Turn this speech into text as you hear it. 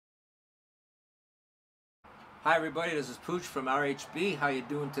Hi everybody, this is Pooch from RHB. How you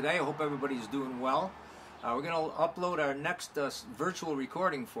doing today? I hope everybody's doing well. We're going to upload our next virtual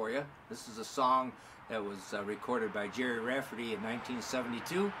recording for you. This is a song that was recorded by Gerry Rafferty in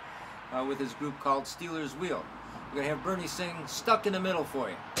 1972 with his group called Steelers Wheel. We're going to have Bernie sing Stuck in the Middle for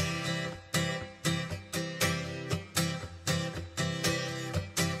you.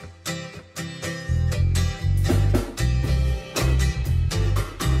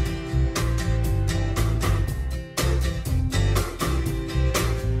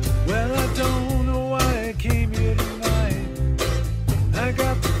 Well, I don't know why I came here tonight. I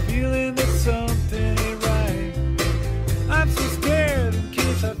got the feeling that something ain't right. I'm so scared in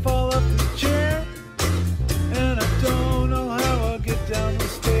case I fall off the chair, and I don't know how I'll get down the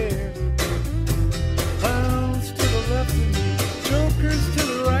stairs. Clowns to the left of me, jokers to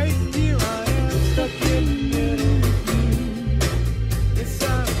the right. Here I am, stuck in the middle with you. Yes,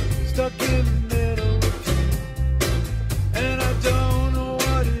 I'm stuck in the middle with you, and I don't know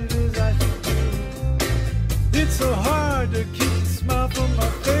what it is I should do. It's so hard to keep a smile from my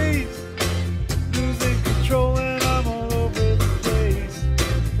face, losing control and I'm all over the place.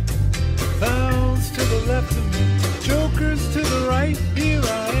 Clowns to the left of me, jokers to the right. Here I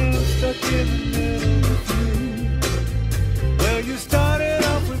am, stuck in the middle with you. Well, you started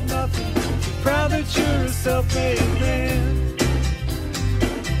off with nothing, proud that you're a self-made man,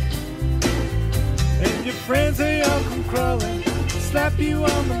 and your friends, they all come crawling, slap you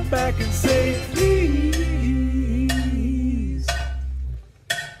on the back and say, please,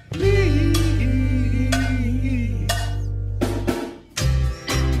 please.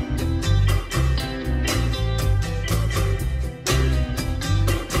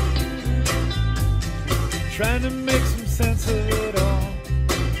 Trying to make some sense of it all,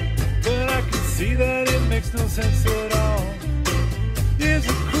 but I can see that it makes no sense at all. Is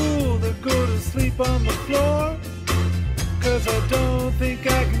it cool to go to sleep on the floor? 'Cause I don't think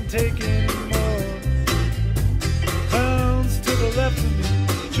I can take anymore. Clowns to the left of me,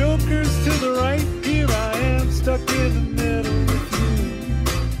 jokers to the right. Here I am, stuck in the middle with you.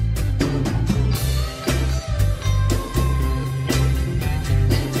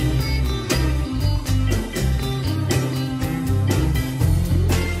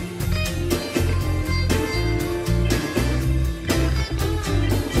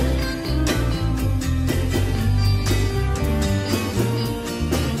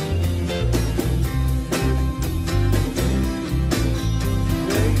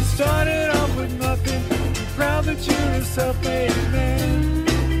 Started off with nothing, you're proud that you're a self-made man,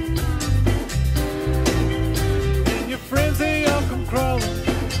 and your friends, they all come crawling,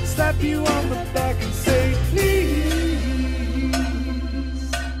 slap you on the back and say, please,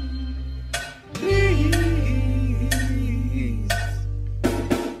 please.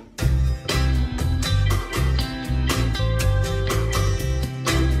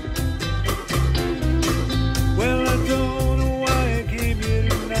 Well, I don't know why I came here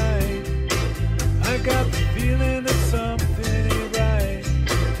tonight. I got the feeling that something ain't right.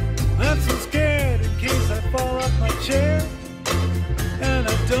 I'm so scared in case I fall off my chair, and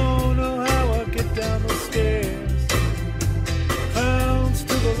I don't know how I'll get down the stairs. Clowns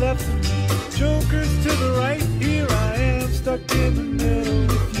to the left of me, jokers to the right. Here I am, stuck in the middle.